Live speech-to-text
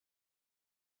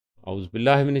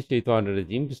Auzubillahi minash shaitanir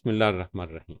rajim. Bismillahir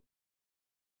Rahmanir Rahim.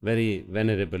 Very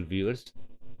venerable viewers,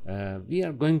 we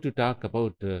are going to talk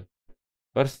about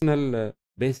personal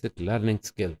basic learning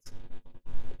skills,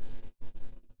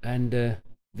 and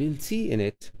we'll see in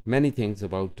it many things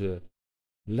about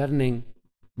learning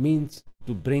means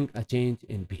to bring a change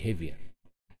in behavior.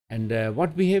 And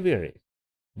what behavior is?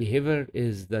 Behavior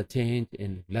is the change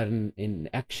in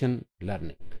action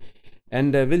learning.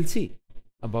 And we'll see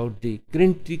about the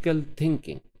critical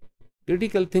thinking.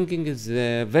 Critical thinking is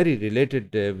very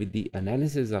related with the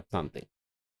analysis of something.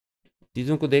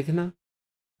 चीज़ों को देखना,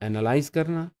 analyse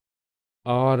करना,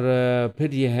 और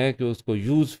फिर यह है कि उसको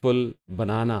यूज़फुल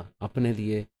बनाना अपने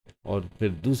लिए और फिर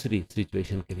दूसरी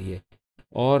सिचुएशन के लिए।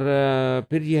 और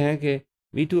फिर यह है कि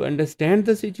we to understand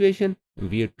the situation,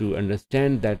 we to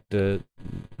understand that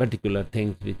particular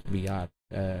things which we are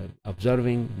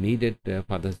observing needed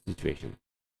for the situation.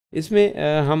 इसमें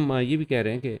हम ये भी कह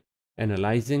रहे हैं कि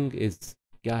एनालाइजिंग इज़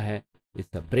क्या है, it's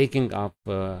the breaking of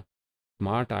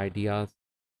smart ideas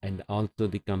and also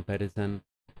the comparison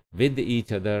with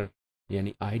each other,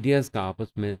 यानी आइडियाज़ का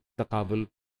आपस में तकाबुल,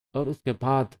 और उसके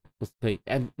बाद उसका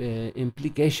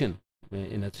implication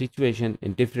in a situation,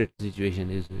 in different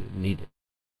situation is needed.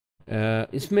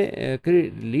 इसमें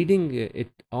leading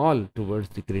it all towards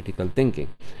the critical thinking.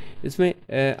 इसमें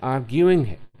arguing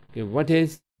है कि what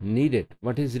is needed,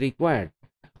 what is required,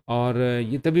 और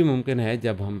ये तभी मुमकिन है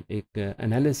जब हम एक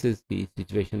एनालिसिस की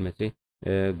सिचुएशन में से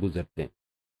गुजरते हैं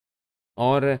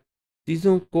और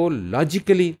चीज़ों को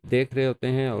लॉजिकली देख रहे होते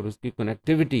हैं और उसकी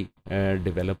कनेक्टिविटी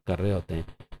डेवलप कर रहे होते हैं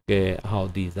कि हाउ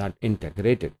दीज आर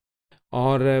इंटीग्रेटेड।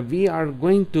 और we are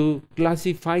going to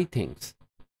classify things.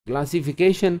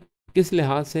 Classification किस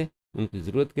लिहाज से? उनकी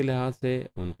ज़रूरत के लिहाज से,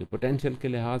 उनके पोटेंशियल के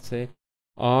लिहाज से,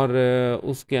 और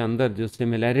उसके अंदर जो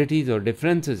सिमिलैरिटीज़ और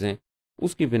डिफरेंसेस हैं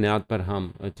उसकी बुनियाद पर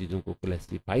हम चीज़ों को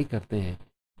क्लासीफाई करते हैं,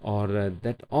 और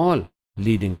that all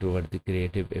leading toward the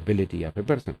creative ability of a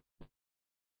person.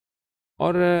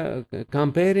 और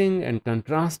comparing and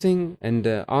contrasting, and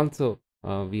also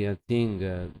we are seeing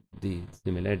the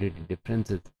similarity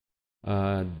differences.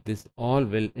 This all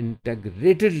will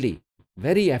integratedly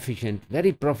very efficient,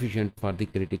 very proficient for the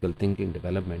critical thinking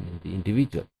development in the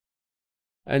individual.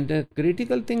 And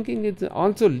critical thinking is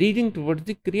also leading towards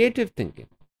the creative thinking.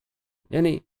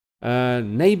 यानी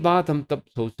नई बात हम तब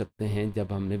सोच सकते हैं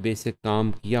जब हमने बेसिक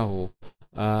काम किया हो,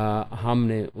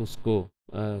 हमने उसको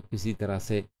किसी तरह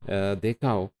से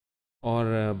देखा हो, और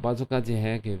बाज़ औक़ात ये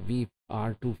है कि we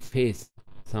are to face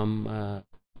some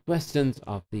questions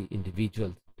of the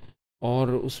individuals,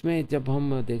 और उसमें जब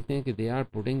हम देखते हैं कि they are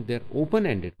putting their open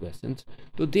ended questions,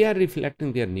 तो they are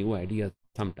reflecting their new ideas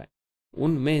sometime.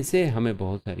 उनमें से हमें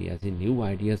बहुत सारी ऐसी न्यू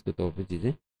आइडियाज़ के तौर पे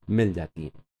चीज़ें मिल जाती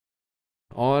हैं।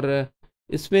 और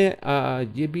इसमें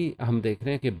ये भी हम देख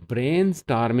रहे हैं कि brain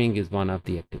storming is one of the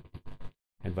activity.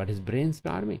 And what is brain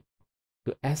storming?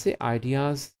 तो ऐसे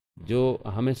आइडियाज़ जो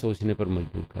हमें सोचने पर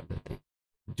मजबूर कर देते हैं,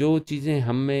 जो चीज़ें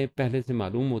हमें पहले से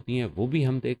मालूम होती हैं वो भी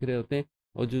हम देख रहे होते हैं,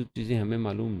 और जो चीज़ें हमें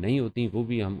मालूम नहीं होती वो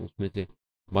भी हम उसमें से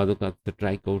बाज़ों का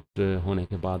स्ट्राइक आउट होने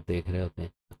के बाद देख रहे होते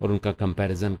हैं और उनका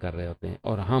कंपैरिजन कर रहे होते हैं,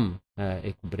 और हम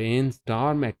एक ब्रेन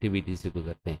स्टार्म एक्टिविटी से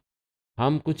गुजरते हैं।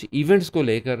 हम कुछ इवेंट्स को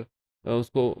लेकर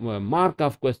उसको मार्क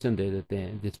ऑफ क्वेश्चन दे देते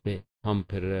हैं, जिस पे हम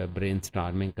फिर ब्रेन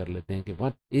स्टार्मिंग कर लेते हैं कि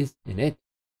व्हाट इज़ इन इट,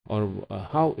 और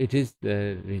how it is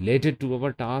related to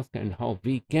our task, and how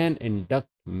we can induct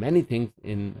many things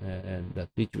in the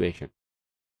situation.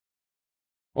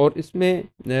 और इसमें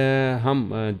हम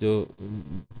जो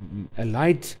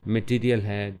अलाइड मटेरियल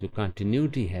है, जो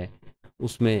कंटिन्यूटी है,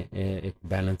 उसमें एक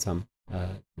बैलेंस हम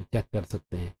चेक कर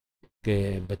सकते हैं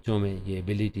कि बच्चों में ये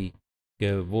एबिलिटी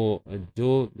कि वो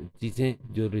जो चीज़ें,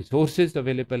 जो रिसोर्सेज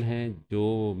अवेलेबल हैं,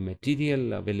 जो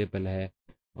मटेरियल अवेलेबल है,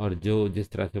 और जो जिस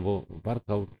तरह से वो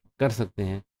वर्कआउट कर सकते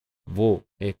हैं, वो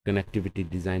एक कनेक्टिविटी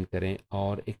डिज़ाइन करें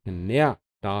और एक नया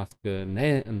टास्क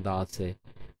नए अंदाज से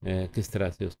किस तरह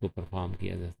से उसको परफॉर्म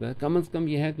किया जा सकता है। कम से कम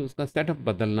ये है कि उसका सेटअप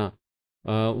बदलना,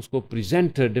 उसको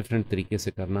प्रेजेंट डिफरेंट तरीके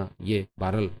से करना, ये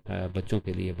बहरहाल बच्चों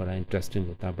के लिए बड़ा इंटरेस्टिंग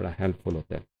होता है, बड़ा हेल्पफुल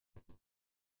होता है।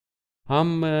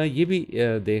 हम ये भी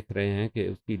देख रहे हैं कि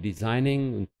उसकी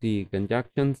डिज़ाइनिंग, उसकी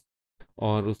कंजक्शंस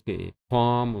और उसके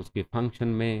फॉर्म, उसके फंक्शन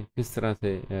में किस तरह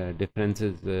से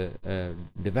डिफरेंसेस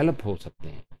डेवलप हो सकते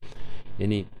हैं,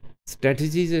 यानी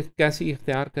स्ट्रेटजीज कैसी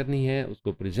इख्तियार करनी है,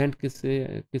 उसको प्रेजेंट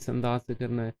किस अंदाज से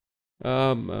करना है।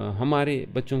 हमारे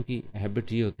बच्चों की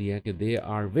हैबिट ये होती है कि they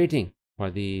are waiting for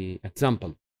the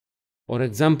example, और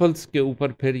एग्जाम्पल्स के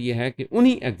ऊपर फिर ये है कि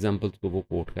उन्हीं एग्जाम्पल्स को वो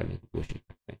कोट करने की कोशिश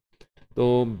करते हैं।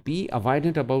 तो B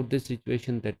avoidant about this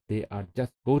situation that they are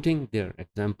just coating there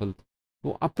examples,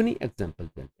 वो अपनी example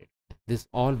generate, this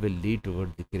all will lead toward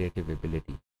the creative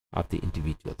ability of the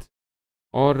individuals.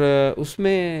 और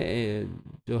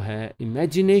जो है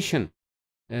इमेजिनेशन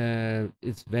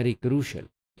इज़ वेरी क्रूशल,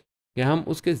 कि हम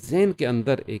उसके जहन के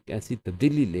अंदर एक ऐसी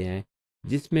तब्दीली ले आएँ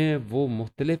जिसमें वो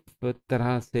मुख्तलिफ़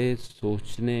तरह से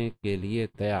सोचने के लिए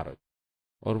तैयार हो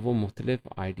और वो मुख्तलिफ़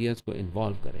आइडियाज़ को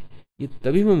इन्वॉल्व करें। ये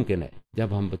तभी मुमकिन है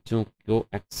जब हम बच्चों को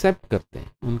एक्सेप्ट करते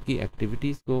हैं, उनकी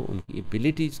एक्टिविटीज़ को, उनकी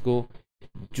एबिलिटीज़ को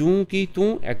जूं की तूं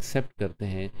एक्सेप्ट करते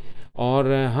हैं,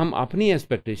 और हम अपनी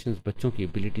एक्सपेक्टेशंस बच्चों की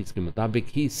एबिलिटीज़ के मुताबिक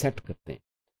ही सेट करते हैं।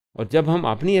 और जब हम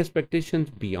अपनी एक्सपेक्टेशंस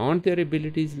बियॉन्ड देयर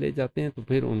एबिलिटीज़ ले जाते हैं तो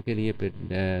फिर उनके लिए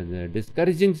फिर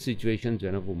डिस्करेजिंग सिचुएशन जो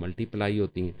है ना वो मल्टीप्लाई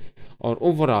होती हैं, और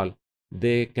overall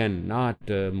they can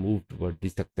not move toward the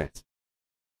success.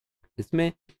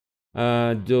 इसमें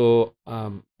जो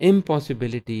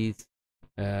इम्पॉसिबिलिटीज़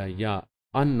या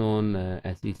अननोन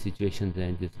ऐसी सिचुएशंस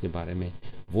हैं जिसके बारे में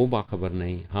वो बाखबर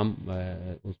नहीं, हम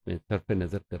उसमें सरफ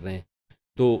नज़र कर रहे हैं,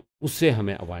 तो उससे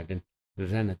हमें अवॉइडेंट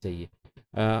रहना चाहिए।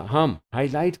 हम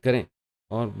हाईलाइट करें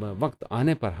और वक्त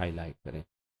आने पर हाईलाइट करें,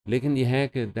 लेकिन यह है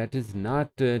कि that is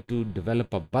not to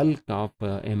develop a bulk of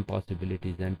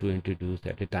इम्पॉसिबिलिटीज़ and to introduce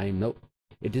eight A time. No,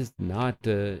 it is not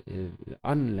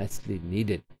अनलेसली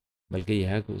needed, बल्कि यह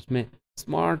है कि उसमें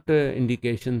स्मार्ट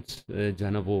इंडिकेशंस जो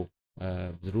है ना वो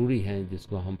ज़रूरी हैं,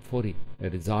 जिसको हम फौरी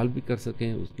रिज़ॉल्व भी कर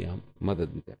सकें, उसकी हम मदद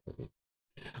भी कर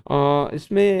सकें।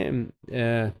 इसमें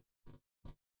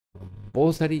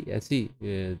बहुत सारी ऐसी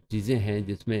चीज़ें हैं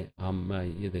जिसमें हम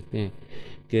ये देखते हैं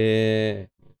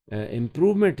कि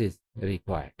इम्प्रूवमेंट इज़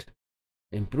रिक्वायर्ड।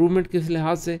 इम्प्रूवमेंट किस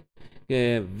लिहाज से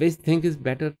कि which thing is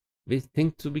better, which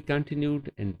thing to be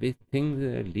continued and which thing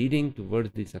leading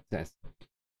towards the success,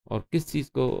 और किस चीज़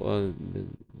को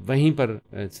वहीं पर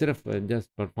सिर्फ just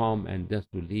perform and just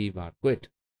to leave और क्विट,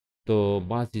 तो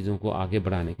बाद चीज़ों को आगे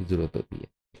बढ़ाने की ज़रूरत होती है।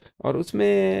 और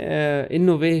उसमें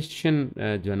इनोवेशन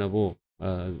जो है ना वो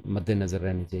मद्देनज़र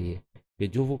रहनी चाहिए कि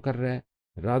जो वो कर रहा है,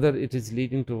 rather it is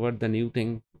leading toward the new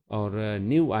thing, और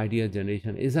new idea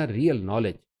generation is a real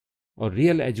knowledge. और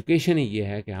रियल एजुकेशन ही ये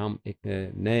है कि हम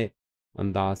एक नए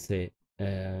अंदाज से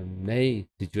नई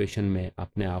सिचुएशन में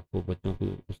अपने आप को, बच्चों को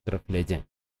उस तरफ ले जाएं,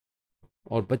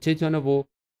 और बच्चे जो है ना वो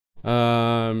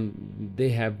they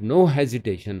have no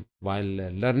hesitation while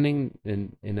learning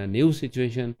in a new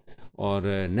situation, और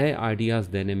नए आइडियाज़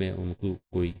देने में उनको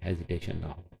कोई हेजिटेशन ना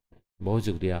हो। बहुत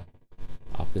शुक्रिया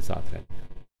आपके साथ रहने का।